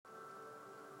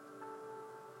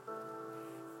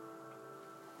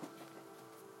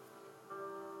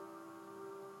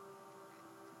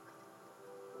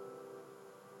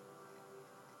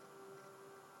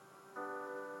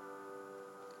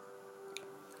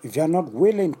If you're not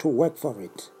willing to work for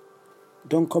it,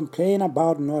 don't complain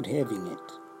about not having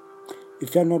it.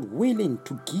 If you're not willing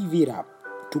to give it up,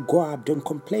 to go up, don't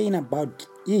complain about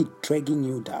it dragging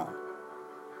you down.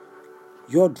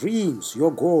 Your dreams,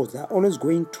 your goals are always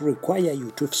going to require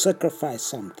you to sacrifice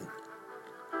something.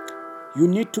 You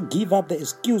need to give up the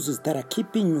excuses that are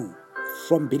keeping you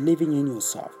from believing in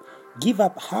yourself. Give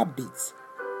up habits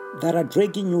that are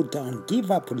dragging you down.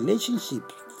 Give up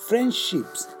relationships,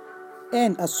 friendships,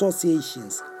 and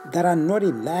associations that are not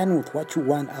in line with what you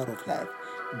want out of life.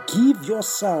 Give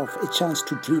yourself a chance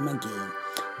to dream again.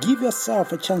 Give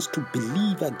yourself a chance to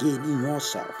believe again in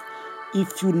yourself.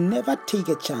 If you never take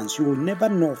a chance, you will never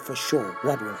know for sure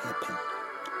what will happen.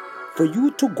 For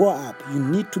you to go up, you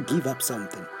need to give up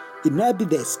something. It might be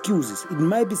the excuses. It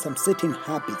might be some certain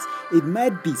habits. It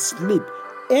might be sleep.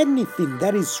 Anything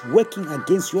that is working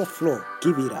against your flow,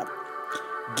 give it up.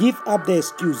 Give up the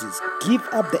excuses. Give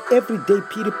up the everyday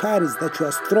pity parties that you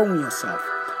are throwing yourself.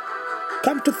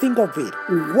 Come to think of it,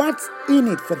 what's in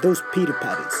it for those pity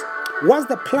parties? What's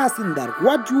the plus in that?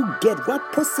 What do you get?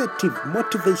 What positive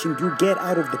motivation do you get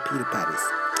out of the pity parties?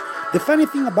 The funny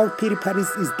thing about pity parties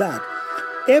is that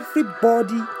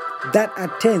everybody that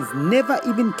attends never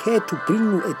even care to bring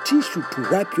you a tissue to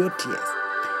wipe your tears.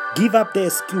 Give up the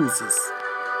excuses.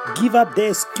 Give up the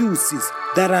excuses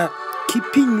that are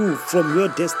keeping you from your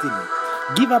destiny.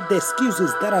 Give up the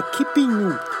excuses that are keeping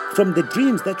you from the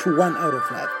dreams that you want out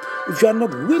of life. If you are not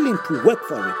willing to work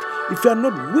for it, if you are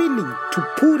not willing to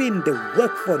put in the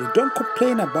work for it, don't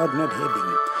complain about not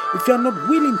having it. If you are not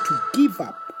willing to give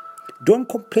up, don't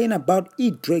complain about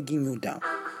it dragging you down.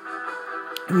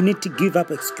 You need to give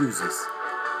up excuses.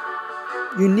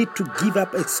 You need to give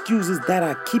up excuses that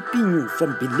are keeping you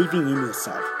from believing in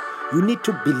yourself. You need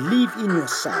to believe in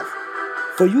yourself.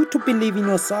 For you to believe in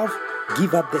yourself,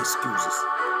 give up the excuses.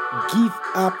 Give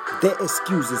up the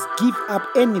excuses. Give up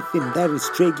anything that is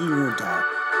dragging you down.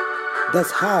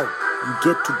 That's how you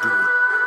get to do it.